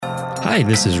Hi,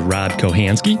 this is Rob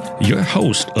Kohansky, your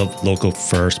host of Local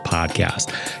First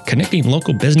Podcast, connecting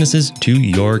local businesses to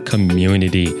your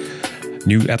community.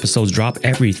 New episodes drop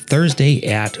every Thursday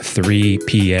at 3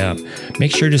 p.m.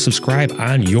 Make sure to subscribe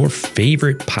on your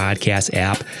favorite podcast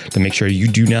app to make sure you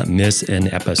do not miss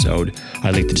an episode.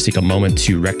 I'd like to just take a moment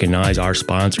to recognize our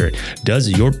sponsor. Does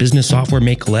your business software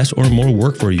make less or more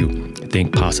work for you?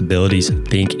 Think possibilities,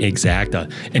 think Exacta.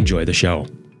 Enjoy the show.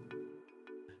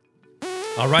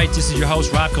 All right, this is your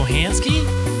host, Rob Kohansky.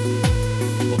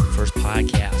 Local First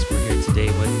Podcast. We're here today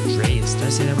with Dre's. Did I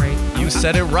say that right? You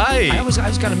said it right. I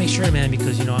just got to make sure, man,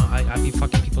 because, you know, I be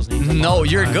fucking people's names up. No,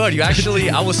 you're good. You actually,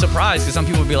 I was surprised because some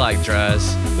people would be like,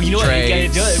 Dres. Well, you know what? You got to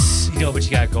do it. You know, but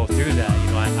you got to go through that.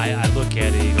 You know, I look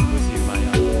at it, even with my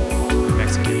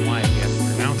Mexican wife, you have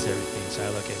to pronounce everything. So I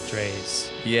look at Dre's.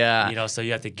 Yeah. You know, so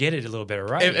you have to get it a little bit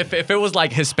right. If it was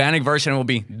like Hispanic version, it would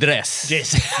be Dres.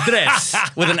 Dres.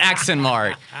 With an accent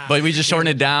mark. But we just shorten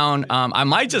it down. I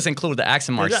might just include the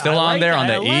accent mark still on there on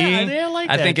the E.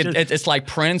 I think it's like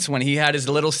Prince when he had his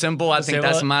little symbol. I think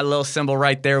that's my little symbol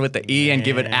right there with the E and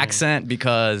give it accent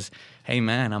because, hey,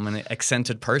 man, I'm an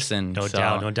accented person. No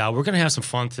doubt. We're going to have some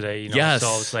fun today. You know? Yes. So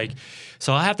it's like,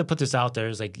 so I have to put this out there.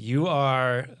 It's like you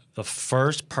are the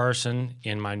first person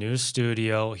in my new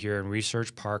studio here in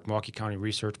Research Park, Milwaukee County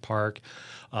Research Park.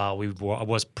 I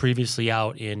was previously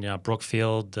out in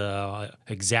Brookfield.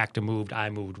 Exacta moved. I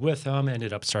moved with him.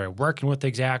 Started working with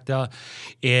Exacta.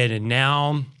 And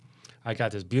now I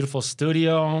got this beautiful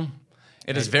studio.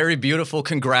 It is very beautiful.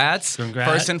 Congrats.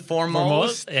 First and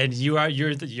foremost. And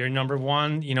you're number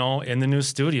one, you know, in the new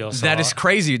studio. So, that is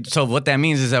crazy. So what that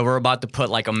means is that we're about to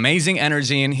put like amazing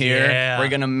energy in here. Yeah. We're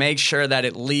going to make sure that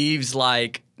it leaves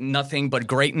like nothing but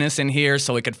greatness in here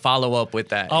so it could follow up with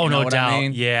that. Oh, you know no doubt. I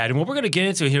mean? Yeah. And what we're going to get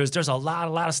into here is there's a lot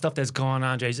of stuff that's going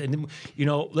on, Jason. And, you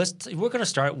know, we're going to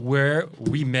start where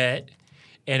we met.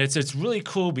 And it's really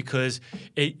cool because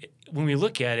when we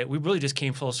look at it, we really just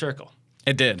came full circle.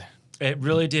 It did. It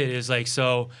really did. It's like,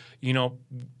 so, you know,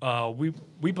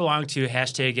 we belong to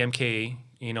hashtag MKE.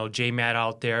 You know, J-Matt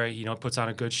out there, you know, puts on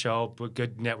a good show, a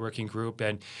good networking group.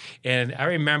 And I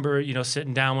remember, you know,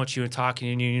 sitting down with you and talking,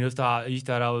 and you thought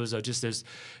I was just this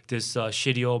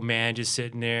shitty old man just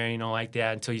sitting there, you know, like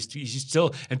that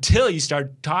until you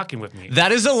started talking with me.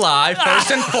 That is a lie.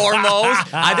 First and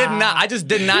foremost, I just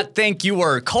did not think you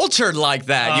were cultured like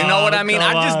that. You know what I mean?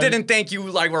 I just didn't think you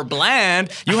like were bland.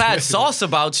 You had sauce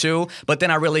about you, but then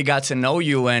I really got to know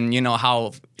you and you know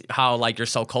how like you're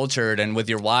so cultured and with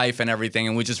your wife and everything,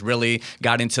 and we just really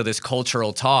got into this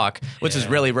cultural talk, which is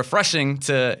really refreshing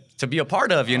to be a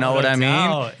part of, you know what I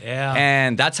mean? Yeah.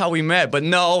 And that's how we met. But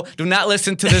no, do not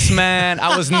listen to this man.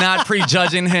 I was not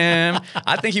prejudging him.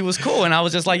 I think he was cool, and I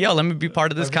was just like, yo, let me be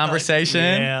part of this conversation.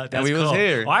 Yeah, that's and we cool. was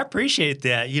here. Well, I appreciate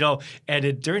that. You know,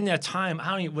 and during that time,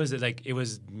 how many was it? Like it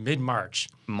was mid-March.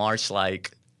 March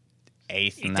like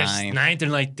 8th, 9th. 9th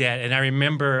and like that. And I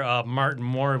remember Martin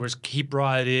Moore he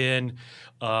brought in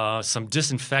some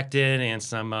disinfectant and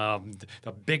some a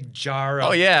big jar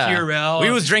of Purell. We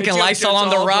was drinking Lysol on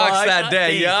the rocks that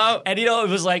day, yo. And you know, it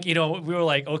was like, you know, we were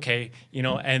like, okay, you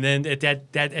know, and then at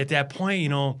that point, you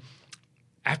know,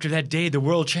 after that day, the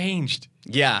world changed.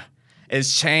 Yeah.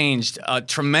 It's changed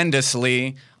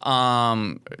tremendously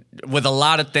with a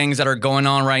lot of things that are going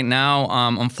on right now.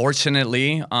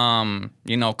 Unfortunately, you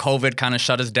know, COVID kind of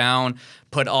shut us down,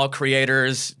 put all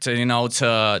creators to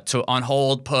on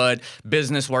hold, put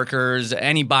business workers,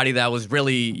 anybody that was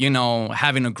really, you know,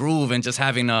 having a groove and just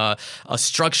having a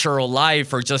structural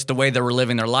life or just the way they were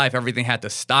living their life. Everything had to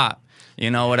stop.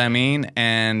 You know what I mean?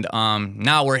 And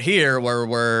now we're here where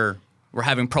we're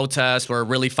having protests. We're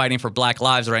really fighting for Black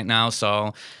lives right now.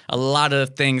 So a lot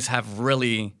of things have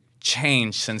really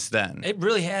changed since then. It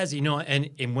really has, you know. And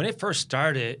when it first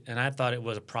started, and I thought it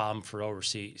was a problem for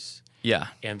overseas. Yeah.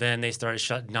 And then they started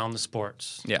shutting down the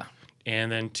sports. Yeah.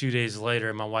 And then 2 days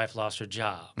later, my wife lost her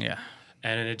job. Yeah.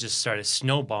 And then it just started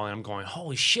snowballing. I'm going,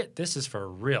 holy shit, this is for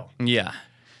real. Yeah.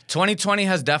 2020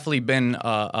 has definitely been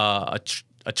a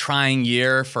trying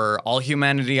year for all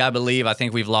humanity, I believe. I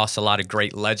think we've lost a lot of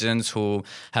great legends who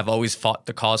have always fought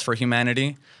the cause for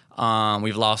humanity.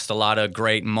 We've lost a lot of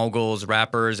great moguls,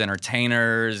 rappers,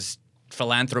 entertainers,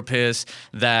 philanthropists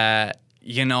that,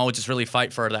 you know, just really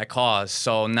fight for that cause.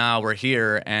 So now we're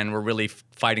here and we're really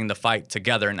fighting the fight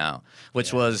together now,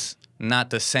 which was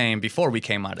not the same before we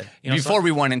came out of it. Before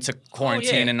we went into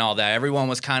quarantine and all that. Everyone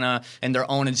was kind of in their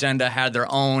own agenda, had their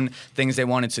own things they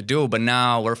wanted to do, but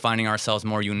now we're finding ourselves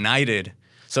more united.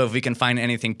 So if we can find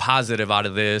anything positive out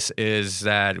of this is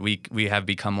that we have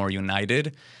become more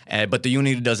united, but the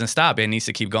unity doesn't stop. It needs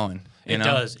to keep going. You It know?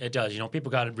 does. It does.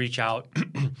 People got to reach out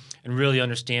and really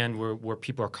understand where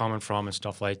people are coming from and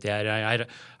stuff like that. And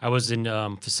I was in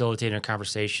facilitating a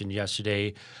conversation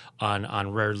yesterday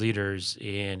on rare leaders,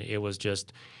 and it was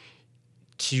just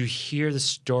to hear the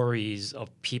stories of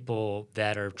people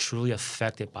that are truly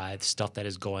affected by the stuff that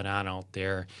is going on out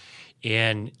there.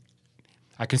 And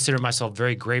I consider myself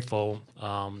very grateful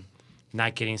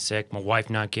not getting sick, my wife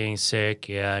not getting sick,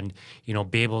 and,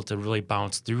 be able to really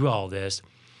bounce through all this.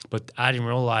 But I didn't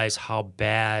realize how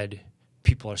bad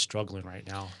people are struggling right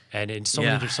now. And in so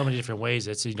many different ways.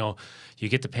 It's, you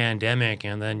get the pandemic,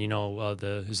 and then,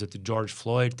 the George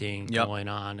Floyd thing going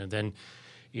on. And then,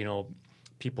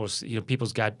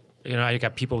 people's got, I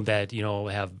got people that,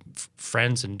 have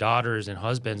friends and daughters and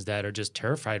husbands that are just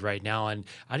terrified right now. And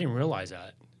I didn't realize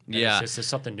that. And it's just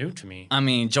something new to me. I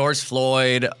mean, George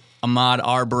Floyd, Ahmaud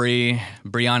Arbery,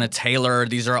 Breonna Taylor,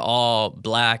 these are all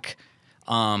black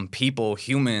people,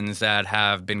 humans that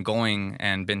have been going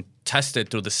and been tested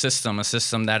through the system, a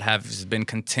system that has been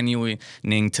continuing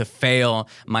to fail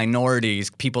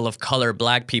minorities, people of color,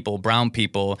 black people, brown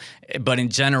people. But in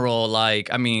general,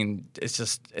 it's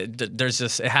just,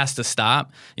 it has to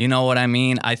stop. You know what I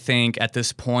mean? I think at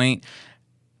this point,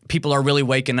 people are really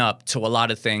waking up to a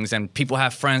lot of things, and people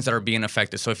have friends that are being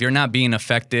affected. So if you're not being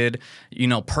affected,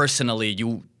 personally,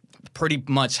 you pretty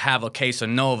much have a case or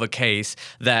know of a case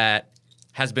that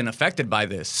has been affected by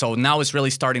this. So now it's really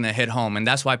starting to hit home, and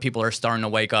that's why people are starting to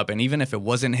wake up. And even if it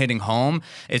wasn't hitting home,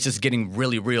 it's just getting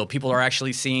really real. People are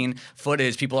actually seeing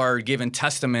footage. People are giving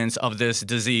testaments of this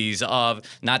disease, of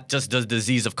not just the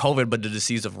disease of COVID, but the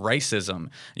disease of racism.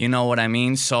 You know what I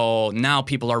mean? So now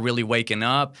people are really waking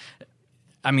up.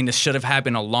 I mean, this should have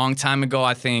happened a long time ago.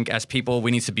 I think as people, we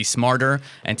need to be smarter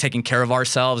and taking care of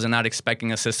ourselves and not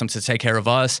expecting a system to take care of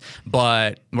us.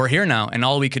 But we're here now, and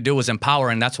all we could do is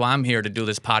empower, and that's why I'm here to do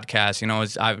this podcast.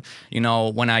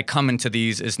 When I come into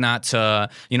these, it's not to,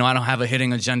 I don't have a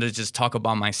hidden agenda to just talk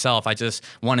about myself. I just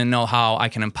want to know how I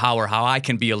can empower, how I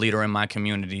can be a leader in my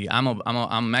community.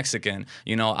 I'm Mexican.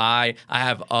 I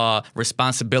have a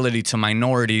responsibility to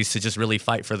minorities to just really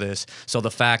fight for this. So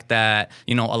the fact that,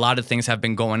 a lot of things have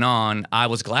been going on, I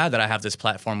was glad that I have this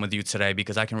platform with you today,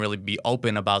 because I can really be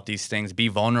open about these things, be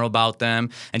vulnerable about them,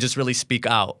 and just really speak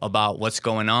out about what's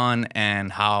going on and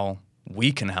how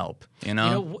we can help.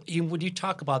 When you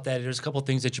talk about that, there's a couple of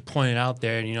things that you pointed out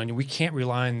there, and we can't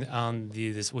rely on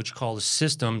this what you call the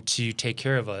system to take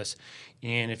care of us.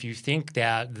 And if you think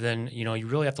that, then you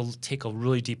really have to take a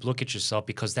really deep look at yourself,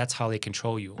 because that's how they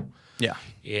control you. Yeah.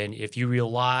 And if you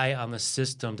rely on the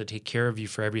system to take care of you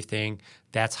for everything,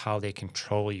 that's how they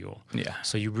control you. Yeah.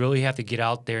 So you really have to get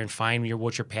out there and find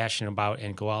what you're passionate about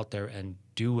and go out there and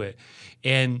do it.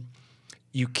 And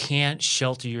you can't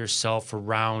shelter yourself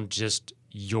around just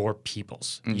your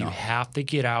peoples. No. You have to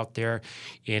get out there.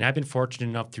 And I've been fortunate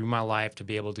enough through my life to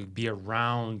be able to be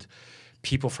around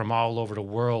people from all over the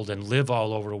world and live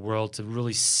all over the world, to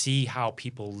really see how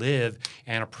people live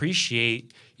and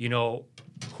appreciate,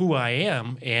 who I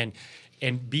am, and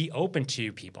be open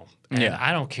to people. And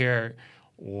I don't care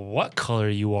what color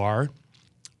you are.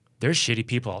 There's shitty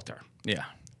people out there. Yeah.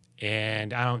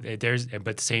 And but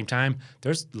at the same time,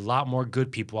 there's a lot more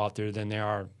good people out there than there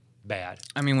are bad.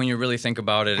 I mean, when you really think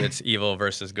about it, it's evil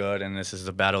versus good, and this is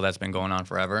a battle that's been going on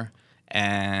forever.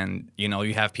 And,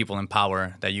 you have people in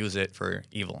power that use it for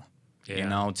evil.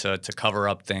 Yeah. To cover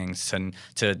up things and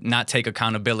to not take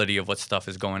accountability of what stuff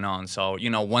is going on. So,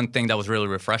 one thing that was really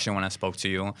refreshing when I spoke to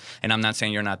you, and I'm not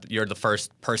saying you're the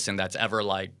first person that's ever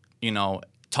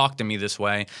talked to me this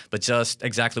way, but just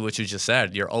exactly what you just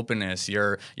said, your openness,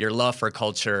 your love for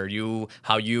culture,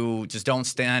 how you just don't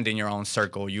stand in your own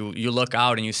circle. You look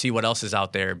out and you see what else is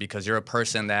out there, because you're a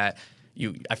person that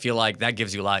I feel like that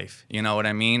gives you life. You know what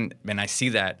I mean? And I see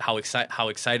that, how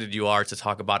excited you are to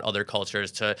talk about other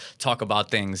cultures, to talk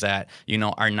about things that,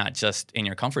 are not just in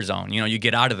your comfort zone. You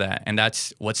get out of that, and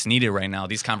that's what's needed right now.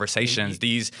 These conversations,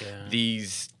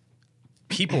 these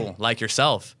people like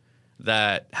yourself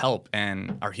that help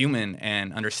and are human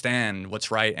and understand what's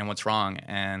right and what's wrong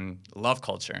and love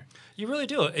culture. You really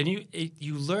do. And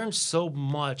you learn so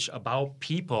much about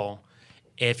people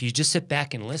if you just sit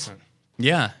back and listen.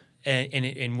 Yeah.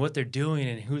 And what they're doing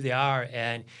and who they are.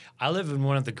 And I live in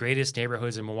one of the greatest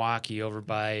neighborhoods in Milwaukee, over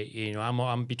by,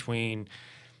 I'm between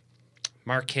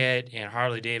Marquette and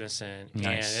Harley Davidson.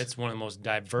 Nice. And it's one of the most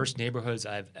diverse neighborhoods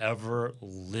I've ever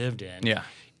lived in. Yeah.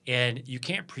 And you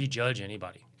can't prejudge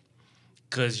anybody,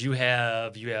 because you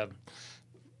have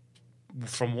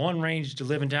from one range to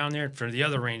living down there for the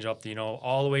other range up,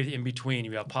 all the way in between.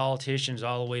 You have politicians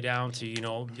all the way down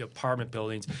to, apartment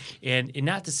buildings. And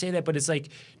not to say that, but it's the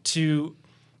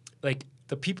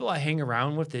the people I hang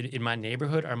around with in my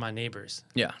neighborhood are my neighbors.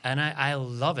 Yeah. And I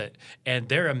love it. And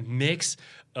they're a mix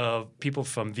of people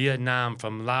from Vietnam,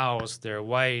 from Laos. They're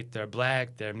white, they're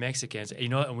black, they're Mexicans. You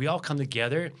know, and we all come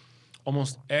together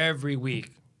almost every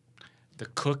week to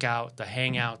cook out, to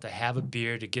hang out, to have a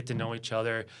beer, to get to know each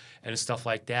other and stuff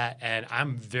like that. And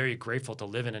I'm very grateful to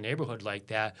live in a neighborhood like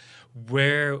that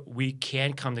where we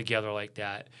can come together like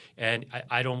that. And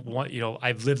I don't want,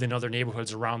 I've lived in other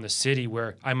neighborhoods around the city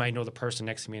where I might know the person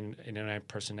next to me and another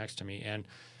person next to me. And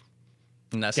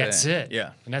that's it.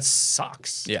 Yeah. And that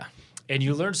sucks. Yeah. And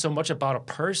you learn so much about a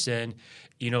person,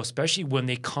 especially when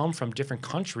they come from different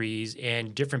countries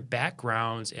and different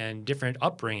backgrounds and different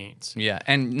upbringings. Yeah,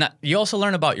 and you also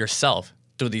learn about yourself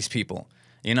through these people.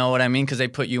 You know what I mean? Because they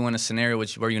put you in a scenario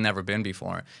where you've never been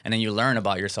before. And then you learn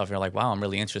about yourself. You're like, wow, I'm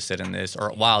really interested in this.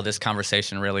 Or, wow, this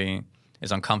conversation really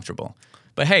is uncomfortable.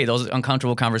 But, hey, those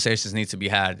uncomfortable conversations need to be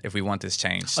had if we want this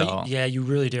change. So yeah, you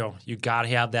really do. You got to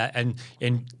have that. And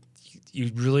you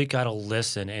really got to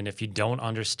listen. And if you don't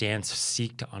understand,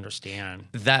 seek to understand.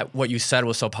 What you said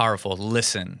was so powerful.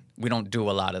 Listen. We don't do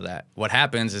a lot of that. What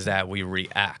happens is that we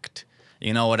react.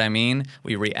 You know what I mean?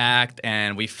 We react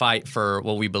and we fight for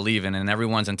what we believe in, and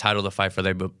everyone's entitled to fight for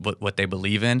what they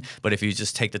believe in. But if you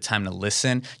just take the time to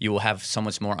listen, you will have so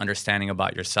much more understanding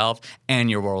about yourself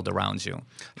and your world around you.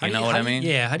 You know what I mean?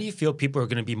 Yeah. How do you feel people are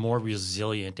going to be more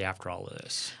resilient after all of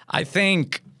this? I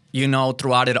think,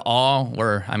 throughout it all,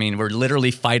 we're literally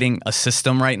fighting a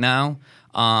system right now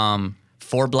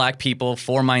for Black people,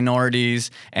 for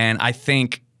minorities, and I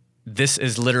think this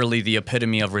is literally the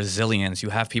epitome of resilience. You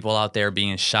have people out there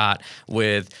being shot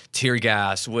with tear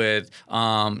gas, with,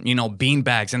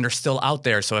 beanbags, and they're still out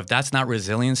there. So if that's not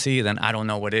resiliency, then I don't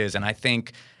know what is. And I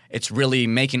think it's really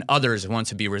making others want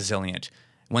to be resilient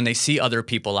when they see other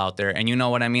people out there. And you know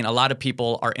what I mean? A lot of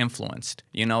people are influenced,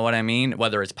 you know what I mean?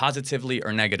 Whether it's positively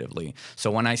or negatively.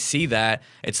 So when I see that,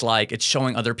 it's like it's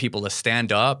showing other people to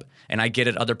stand up. And I get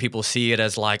it, other people see it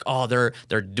as like, oh,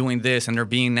 they're doing this and they're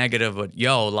being negative. But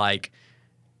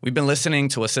we've been listening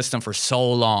to a system for so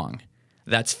long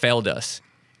that's failed us.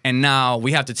 And now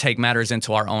we have to take matters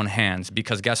into our own hands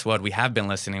because guess what? We have been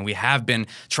listening. We have been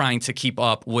trying to keep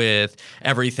up with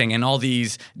everything and all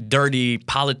these dirty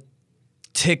politics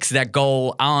that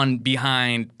go on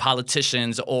behind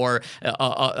politicians or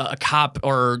a cop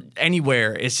or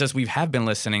anywhere. It's just we have been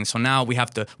listening. So now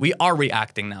we are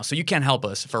reacting now. So you can't help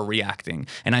us for reacting.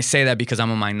 And I say that because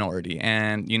I'm a minority.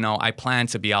 And, I plan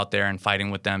to be out there and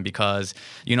fighting with them because,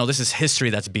 this is history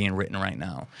that's being written right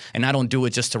now. And I don't do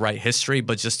it just to write history,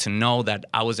 but just to know that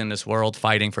I was in this world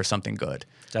fighting for something good.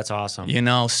 That's awesome.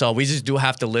 So we just do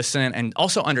have to listen and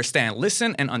also understand.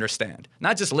 Listen and understand.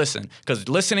 Not just listen, because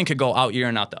listening could go out ear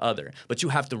and out the other. But you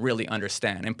have to really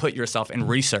understand and put yourself in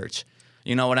research.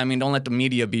 You know what I mean? Don't let the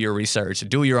media be your research.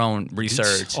 Do your own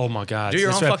research. Oh, my God. Do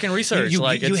your own fucking research.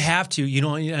 You have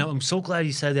to. I'm so glad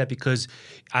you said that because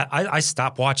I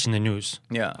stopped watching the news.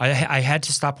 Yeah. I had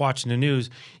to stop watching the news.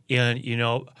 And,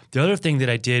 the other thing that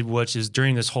I did, which is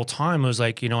during this whole time, was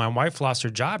like, my wife lost her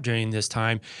job during this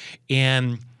time.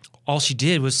 And all she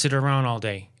did was sit around all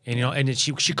day. And, and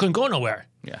she couldn't go nowhere.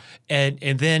 Yeah. And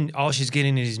then all she's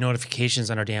getting is these notifications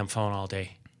on her damn phone all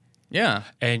day. Yeah.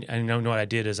 And you know what I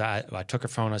did is I took her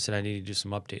phone. I said I need to do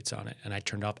some updates on it, and I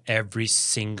turned off every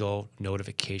single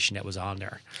notification that was on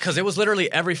there. Because it was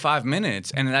literally every 5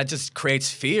 minutes, and that just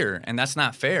creates fear, and that's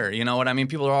not fair. You know what I mean?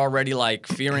 People are already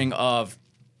fearing of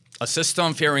a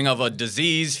system, fearing of a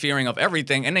disease, fearing of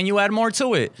everything, and then you add more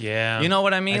to it. Yeah. You know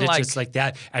what I mean? It's just like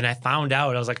that. And I found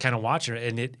out, I was kind of watching it,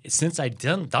 and since I'd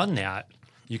done that,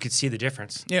 you could see the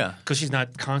difference. Yeah. Because she's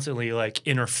not constantly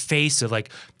in her face of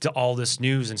all this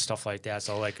news and stuff like that.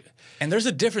 So and there's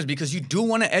a difference because you do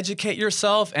want to educate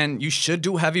yourself and you should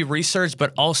do heavy research,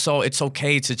 but also it's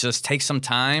okay to just take some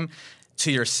time to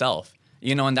yourself.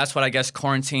 And that's what I guess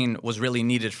quarantine was really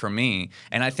needed for me.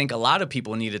 And I think a lot of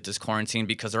people needed this quarantine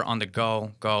because they're on the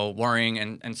go, worrying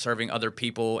and serving other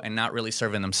people and not really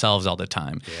serving themselves all the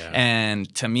time. Yeah.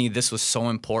 And to me, this was so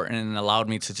important and allowed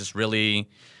me to just really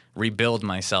rebuild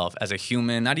myself as a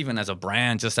human, not even as a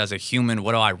brand, just as a human.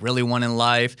 What do I really want in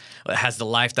life? Has the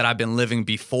life that I've been living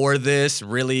before this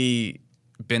really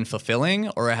been fulfilling,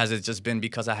 or has it just been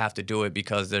because I have to do it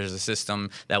because there's a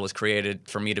system that was created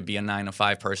for me to be a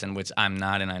 9-to-5 person, which I'm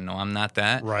not, and I know I'm not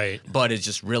that. Right. But it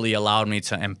just really allowed me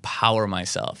to empower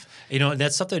myself.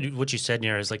 That's something. What you said,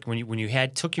 Nir, is when you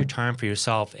took your time for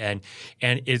yourself, and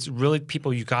it's really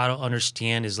people you got to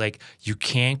understand is you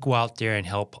can't go out there and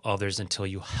help others until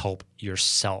you help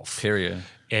yourself. Period.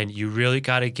 And you really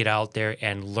got to get out there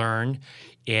and learn,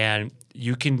 and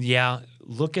you can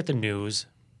look at the news,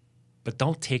 but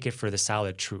don't take it for the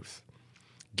solid truth.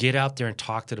 get out there and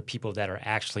talk to the people that are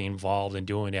actually involved in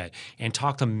doing that, and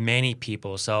talk to many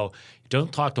people. So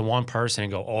don't talk to one person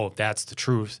and go, oh, that's the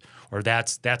truth, or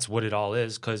that's what it all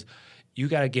is, because you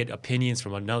got to get opinions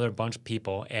from another bunch of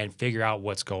people and figure out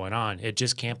what's going on. It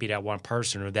just can't be that one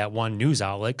person or that one news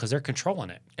outlet, because they're controlling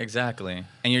it. Exactly.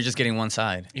 And you're just getting one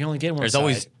side. You only get one There's side.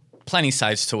 always plenty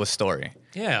sides to a story.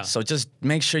 Yeah. So just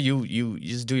make sure you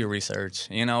just do your research.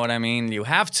 You know what I mean? You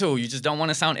have to. You just don't want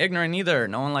to sound ignorant either.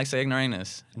 No one likes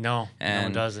ignoramus. No, no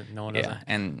one doesn't. No one doesn't. Yeah,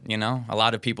 and a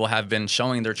lot of people have been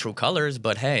showing their true colors,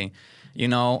 but hey,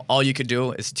 all you could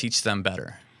do is teach them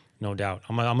better. No doubt.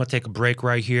 I'm gonna take a break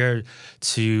right here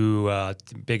to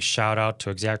big shout out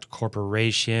to Exacta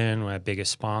Corporation, my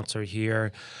biggest sponsor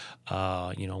here.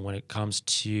 When it comes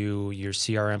to your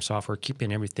CRM software,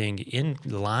 keeping everything in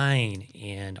line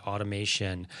and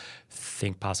automation,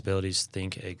 think possibilities,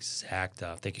 think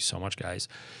Exacta. Thank you so much, guys.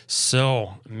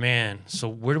 So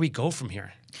where do we go from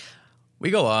here? We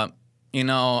go up.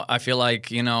 I feel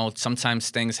like,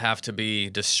 sometimes things have to be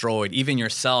destroyed. Even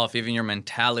yourself, even your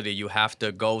mentality, you have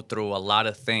to go through a lot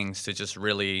of things to just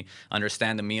really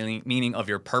understand the meaning of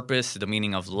your purpose, the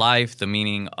meaning of life, the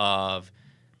meaning of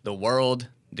the world,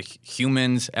 the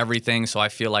humans, everything. So I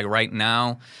feel like right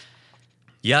now,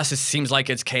 yes, it seems like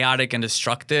it's chaotic and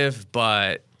destructive,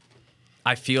 but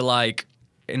I feel like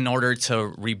in order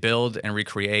to rebuild and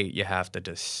recreate, you have to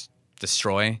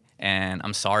destroy. And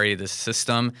I'm sorry, the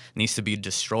system needs to be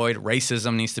destroyed.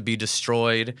 Racism needs to be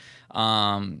destroyed.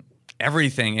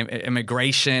 Everything,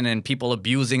 immigration and people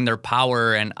abusing their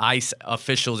power, and ICE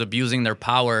officials abusing their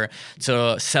power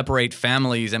to separate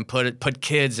families and put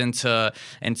kids into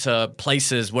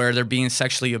places where they're being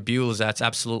sexually abused. That's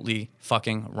absolutely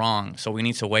fucking wrong. So we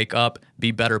need to wake up,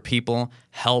 be better people,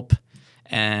 help,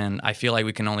 and I feel like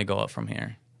we can only go up from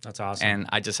here. That's awesome. And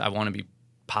I want to be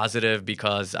positive,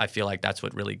 because I feel like that's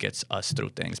what really gets us through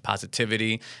things.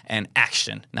 Positivity and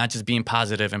action, not just being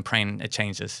positive and praying it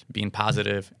changes, being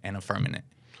positive and affirming it.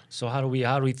 So how do we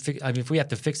fix, if we have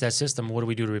to fix that system, what do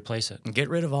we do to replace it? Get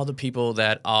rid of all the people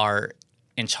that are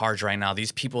in charge right now.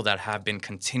 These people that have been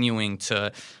continuing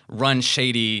to run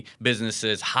shady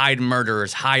businesses, hide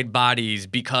murderers, hide bodies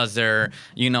because they're,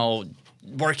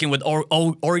 working with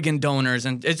organ donors,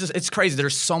 and it's crazy.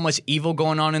 There's so much evil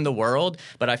going on in the world,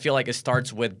 but I feel like it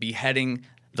starts with beheading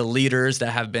the leaders that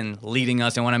have been leading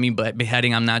us. And what I mean by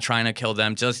beheading, I'm not trying to kill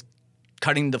them, just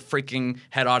cutting the freaking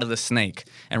head out of the snake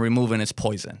and removing its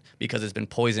poison, because it's been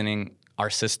poisoning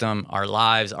our system, our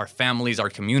lives, our families, our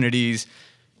communities,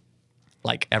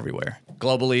 like everywhere,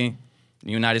 globally,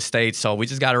 United States. So we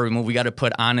just got to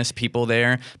put honest people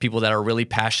there, people that are really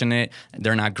passionate.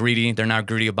 They're not greedy. They're not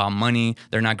greedy about money.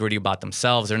 They're not greedy about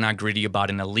themselves. They're not greedy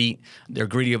about an elite. They're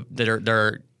greedy.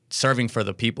 They're serving for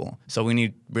the people. So we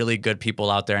need really good people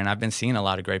out there. And I've been seeing a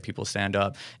lot of great people stand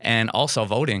up, and also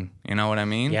voting. You know what I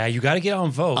mean? Yeah, you got to get out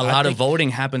and vote. A lot of voting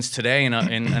happens today in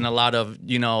a lot of,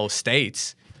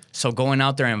 states. So going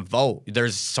out there and vote,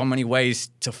 there's so many ways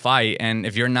to fight. And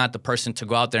if you're not the person to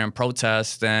go out there and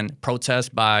protest, then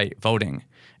protest by voting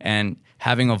and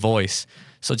having a voice.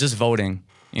 So just voting,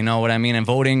 you know what I mean? And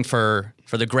voting for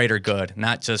the greater good,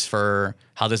 not just for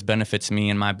how this benefits me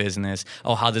and my business,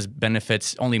 or how this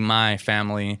benefits only my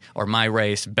family or my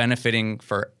race, benefiting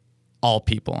for all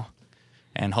people.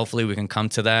 And hopefully we can come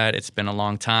to that. It's been a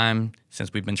long time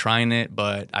since we've been trying it,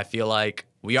 but I feel like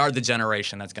we are the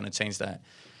generation that's going to change that.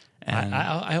 And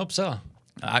I hope so.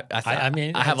 I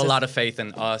have a lot of faith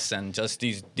in us, and just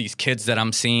these kids that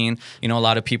I'm seeing. A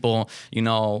lot of people,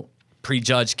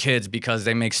 prejudge kids because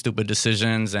they make stupid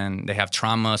decisions and they have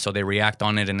trauma, so they react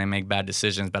on it and they make bad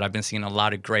decisions. But I've been seeing a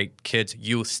lot of great kids,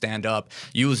 youth, stand up,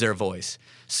 use their voice.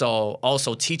 So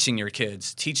also teaching your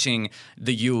kids, teaching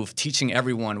the youth, teaching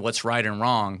everyone what's right and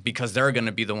wrong, because they're going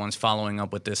to be the ones following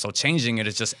up with this. So changing it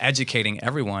is just educating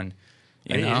everyone.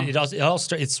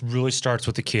 It really starts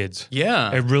with the kids.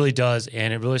 Yeah, it really does,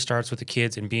 and it really starts with the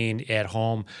kids and being at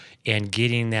home and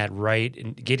getting that right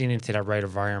and getting into that right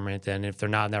environment. And if they're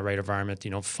not in that right environment,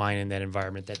 finding that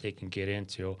environment that they can get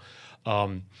into.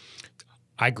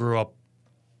 I grew up.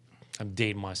 I'm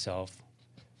dating myself.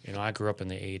 I grew up in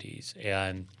the '80s,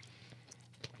 and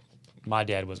my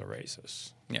dad was a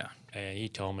racist. Yeah, and he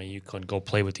told me you couldn't go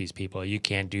play with these people. You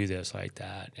can't do this like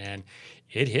that, and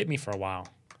it hit me for a while.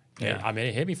 Yeah,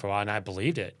 it hit me for a while, and I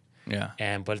believed it. Yeah,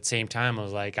 but at the same time, I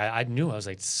was like, I knew, I was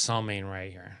like, something ain't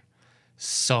right here,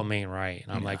 something ain't right.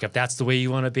 And I'm like, if that's the way you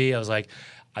want to be, I was like,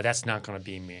 that's not gonna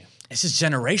be me. It's just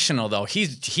generational, though.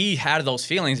 He had those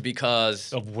feelings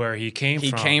because of where he came from.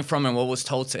 He came from and what was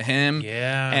told to him.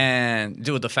 Yeah. And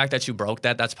dude, the fact that you broke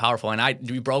that's powerful. And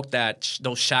we broke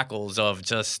those shackles of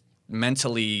just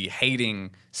mentally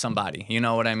hating somebody. You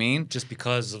know what I mean? Just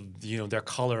because of their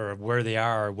color or where they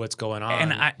are or what's going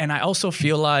on. And I also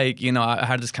feel like, I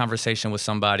had this conversation with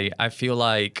somebody. I feel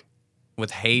like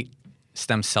with hate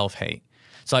stems self-hate.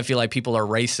 So I feel like people are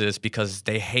racist because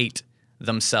they hate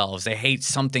themselves. They hate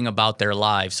something about their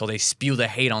lives, so they spew the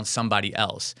hate on somebody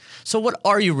else. So what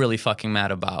are you really fucking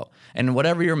mad about? And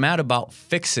whatever you're mad about,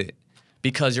 fix it,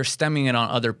 because you're stemming it on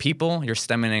other people, you're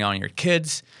stemming it on your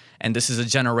kids, and this is a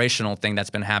generational thing that's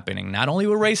been happening, not only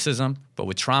with racism, but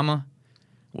with trauma,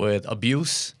 with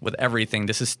abuse, with everything.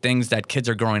 This is things that kids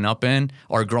are growing up in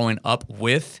or growing up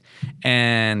with,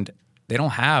 and they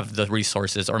don't have the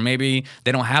resources, or maybe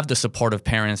they don't have the supportive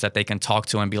parents that they can talk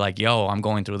to and be like, yo, I'm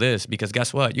going through this. Because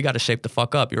guess what? You got to shape the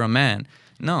fuck up. You're a man.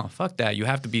 No, fuck that. You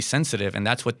have to be sensitive. And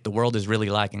that's what the world is really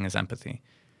lacking, is empathy.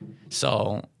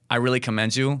 So I really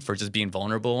commend you for just being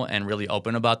vulnerable and really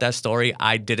open about that story.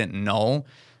 I didn't know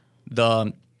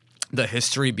the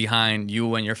history behind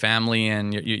you and your family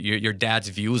and your dad's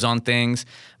views on things,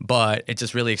 but it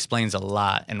just really explains a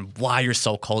lot and why you're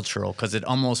so cultural, because it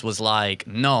almost was like,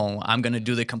 no, I'm going to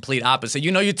do the complete opposite.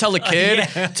 You tell a kid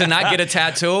to not get a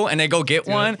tattoo and they go get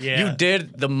one. Yeah. You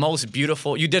did the most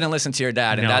beautiful. You didn't listen to your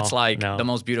dad, and that's the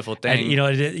most beautiful thing.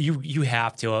 And, you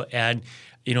have to. And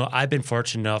I've been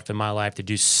fortunate enough in my life to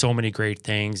do so many great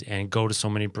things and go to so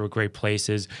many great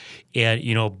places, and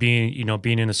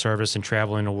being in the service and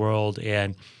traveling the world,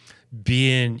 and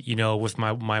being with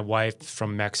my wife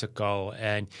from Mexico,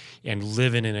 and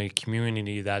living in a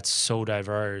community that's so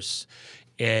diverse,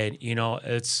 and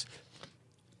it's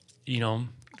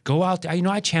go out there.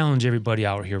 I challenge everybody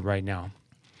out here right now.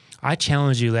 I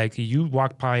challenge you, like, you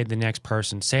walk by the next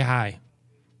person, say hi,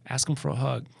 ask them for a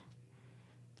hug.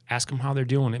 Ask them how they're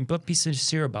doing, but be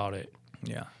sincere about it.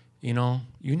 Yeah.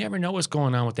 You never know what's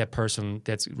going on with that person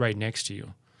that's right next to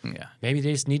you. Yeah. Maybe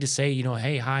they just need to say,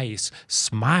 hey, hi,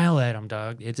 smile at them,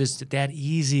 dog. It's just that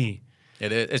easy.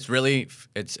 It is. It's really,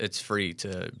 it's free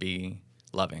to be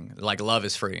loving. Like, love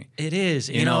is free. It is.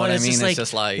 You know what I mean? It's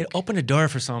just like open a door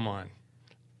for someone.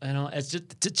 It's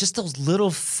just those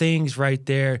little things right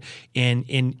there,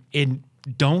 and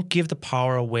don't give the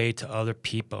power away to other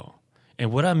people.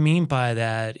 And what I mean by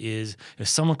that is, if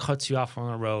someone cuts you off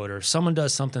on the road or someone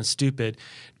does something stupid,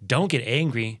 don't get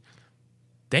angry.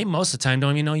 They most of the time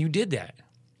don't even know you did that,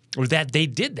 or that they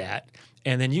did that.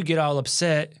 And then you get all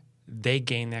upset. They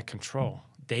gain that control.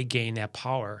 They gain that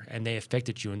power, and they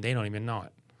affected you, and they don't even know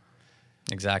it.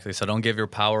 Exactly. So don't give your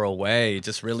power away.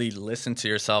 Just really listen to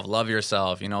yourself, love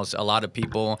yourself. A lot of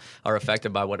people are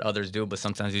affected by what others do, but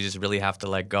sometimes you just really have to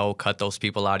let go, cut those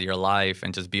people out of your life,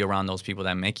 and just be around those people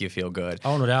that make you feel good.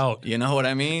 Oh, no doubt. You know what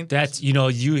I mean? That's,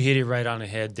 you hit it right on the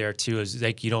head there too. Is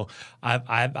like,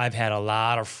 I've had a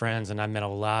lot of friends, and I've met a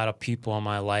lot of people in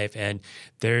my life, and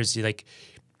there's like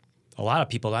a lot of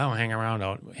people that don't hang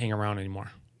around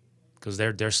anymore, because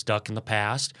they're stuck in the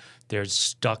past. They're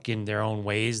stuck in their own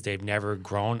ways. They've never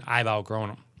grown. I've outgrown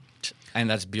them. And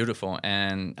that's beautiful.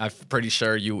 And I'm pretty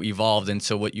sure you evolved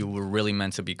into what you were really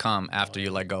meant to become after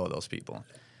you let go of those people.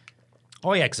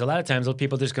 Oh, yeah, because a lot of times those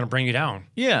people are just going to bring you down.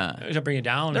 Yeah. They're going to bring you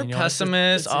down. They're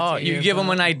pessimists. You give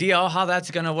them an idea. Oh, how that's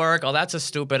going to work. Oh, that's a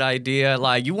stupid idea.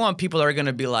 Like, you want people that are going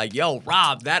to be like, yo,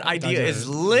 Rob, that idea is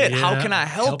lit. Yeah. How can I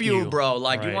help you, bro?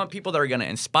 Like, right. You want people that are going to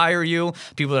inspire you,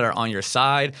 people that are on your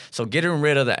side. So getting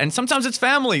rid of that. And sometimes it's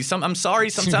family. I'm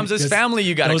sorry. Sometimes it's family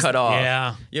you got to cut off.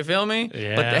 Yeah. You feel me?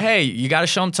 Yeah. But, hey, you got to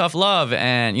show them tough love.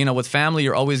 And, with family,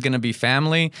 you're always going to be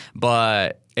family.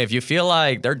 But if you feel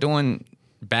like they're doing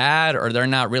bad, or they're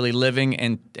not really living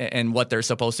in what they're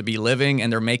supposed to be living,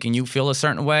 and they're making you feel a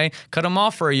certain way, cut them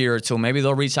off for a year or two. Maybe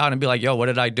they'll reach out and be like, yo, what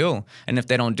did I do? And if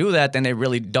they don't do that, then they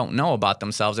really don't know about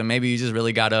themselves, and maybe you just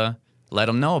really gotta let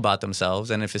them know about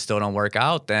themselves. And if it still don't work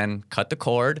out, then cut the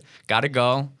cord. Gotta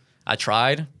go. I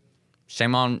tried.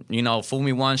 Shame on, fool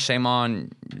me once, shame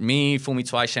on me, fool me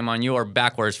twice, shame on you, or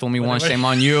backwards, fool me once, shame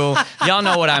on you. Y'all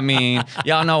know what I mean.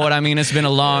 It's been a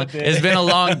long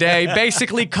day.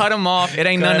 Basically, cut them off. It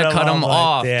ain't nothing to cut them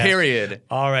off, period.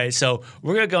 All right, so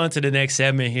we're going to go into the next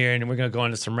segment here, and we're going to go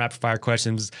into some rapid fire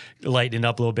questions, lighten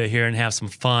up a little bit here and have some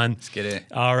fun. Let's get it.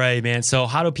 All right, man. So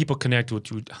how do people connect with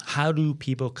you? Drace?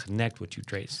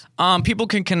 People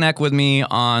can connect with me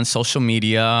on social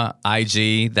media,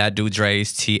 IG, That Dude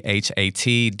Drace,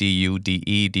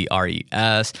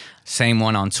 THATDUDEDRES. Podcast. Same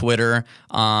one on Twitter.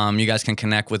 You guys can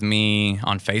connect with me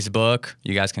on Facebook.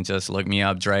 You guys can just look me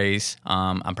up, Dre's.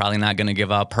 I'm probably not gonna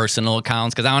give out personal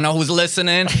accounts because I don't know who's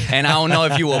listening, and I don't know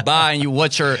if you will buy and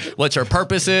what your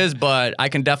purpose is. But I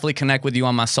can definitely connect with you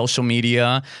on my social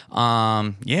media.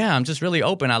 Yeah, I'm just really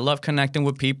open. I love connecting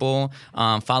with people.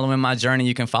 Following my journey.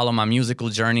 You can follow my musical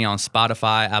journey on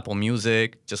Spotify, Apple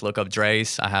Music. Just look up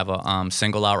Dre's. I have a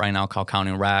single out right now called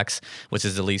Counting Racks, which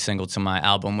is the lead single to my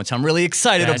album, which I'm really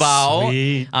excited about.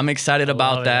 Sweet. I'm excited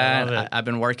about that. I I've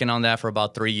been working on that for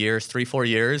about 3 years, 4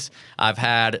 years. I've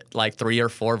had like 3 or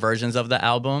 4 versions of the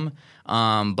album.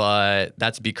 But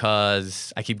that's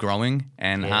because I keep growing,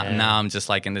 and now I'm just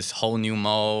like in this whole new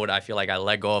mode. I feel like I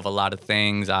let go of a lot of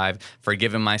things. I've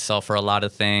forgiven myself for a lot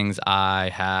of things. I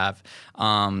have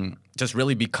just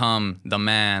really become the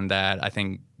man that I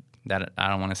think that I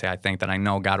don't want to say I think that I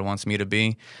know God wants me to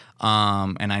be.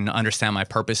 And I understand my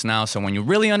purpose now. So when you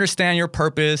really understand your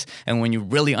purpose and when you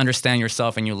really understand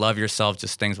yourself and you love yourself,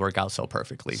 just things work out so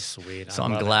perfectly. Sweet. So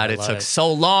I'm glad it took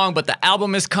so long, but the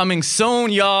album is coming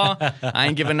soon, y'all. I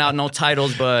ain't giving out no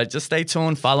titles, but just stay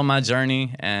tuned, follow my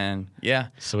journey, and yeah.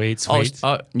 Sweet.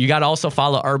 You got to also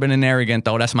follow Urban and Arrogant,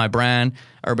 though. That's my brand,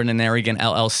 Urban and Arrogant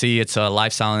LLC. It's a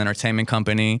lifestyle and entertainment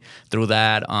company. Through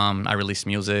that, I release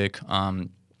music.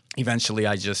 Eventually,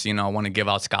 I just, want to give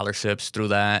out scholarships through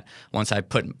that. Once I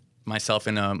put myself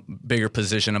in a bigger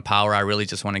position of power, I really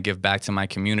just want to give back to my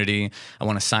community. I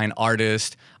want to sign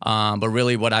artists. But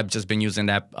really what I've just been using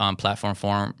that platform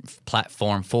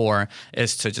for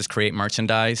is to just create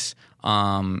merchandise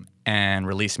and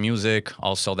release music.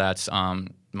 Also, that's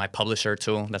my publisher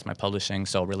too. That's my publishing.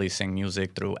 So releasing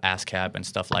music through ASCAP and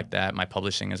stuff like that. My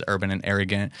publishing is Urban and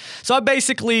Arrogant. So I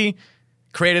basically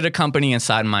created a company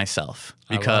inside myself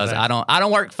because I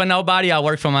don't work for nobody. I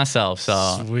work for myself.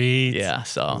 So sweet. Yeah.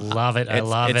 So love it.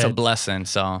 It's a blessing.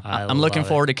 So I'm looking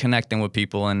forward to connecting with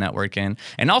people and networking.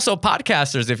 And also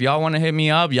podcasters, if y'all want to hit me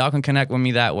up, y'all can connect with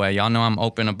me that way. Y'all know I'm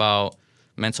open about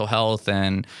mental health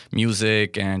and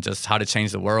music and just how to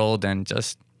change the world and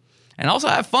also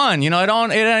have fun. It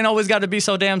ain't always got to be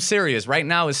so damn serious. Right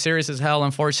now it's serious as hell,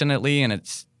 unfortunately, and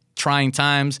it's trying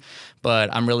times,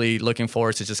 but I'm really looking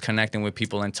forward to just connecting with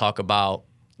people and talk about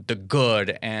the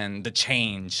good and the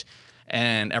change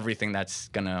and everything that's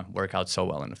gonna work out so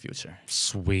well in the future.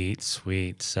 Sweet.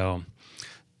 So,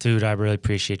 dude, I really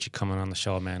appreciate you coming on the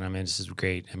show, man. I mean, this is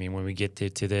great. I mean, when we get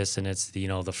to this and it's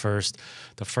the first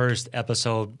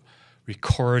episode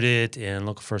recorded in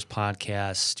Local First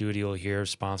Podcast studio here,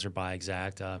 sponsored by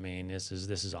Exacta. I mean, this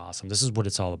is awesome. This is what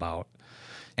it's all about.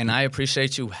 And I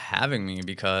appreciate you having me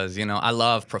because, I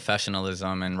love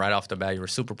professionalism. And right off the bat, you were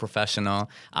super professional.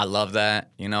 I love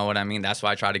that. You know what I mean? That's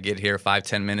why I try to get here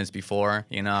 5-10 minutes before.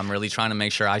 I'm really trying to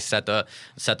make sure I set the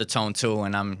tone too.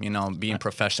 And I'm, being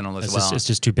professional as well. It's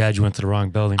just too bad you went to the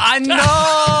wrong building. I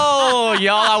know,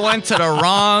 y'all. I went to the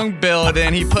wrong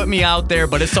building. He put me out there,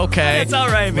 but it's okay. It's all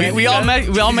right, man. We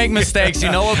all make mistakes, you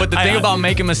know what? But the thing about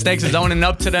making mistakes is owning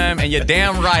up to them. And you're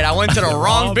damn right. I went to the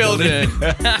wrong building.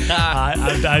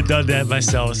 I've done that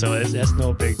myself, so that's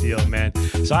no big deal, man.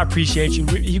 So I appreciate you.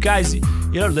 You guys,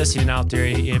 you're listening out there.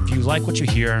 If you like what you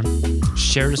hear,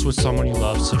 share this with someone you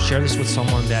love. So share this with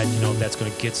someone that that's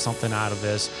going to get something out of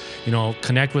this.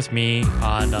 Connect with me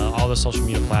on all the social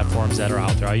media platforms that are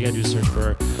out there. All you got to do is search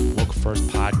for Local First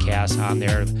Podcast on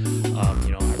there.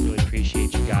 I really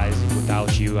appreciate you guys.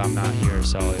 Without you, I'm not here.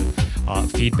 So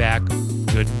feedback,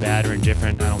 good, bad, or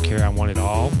indifferent, I don't care. I want it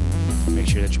all. Make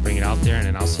sure that you bring it out there, and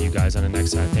then I'll see you guys on the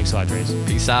next side. Thanks a lot, Dre's.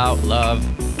 Peace out. Love.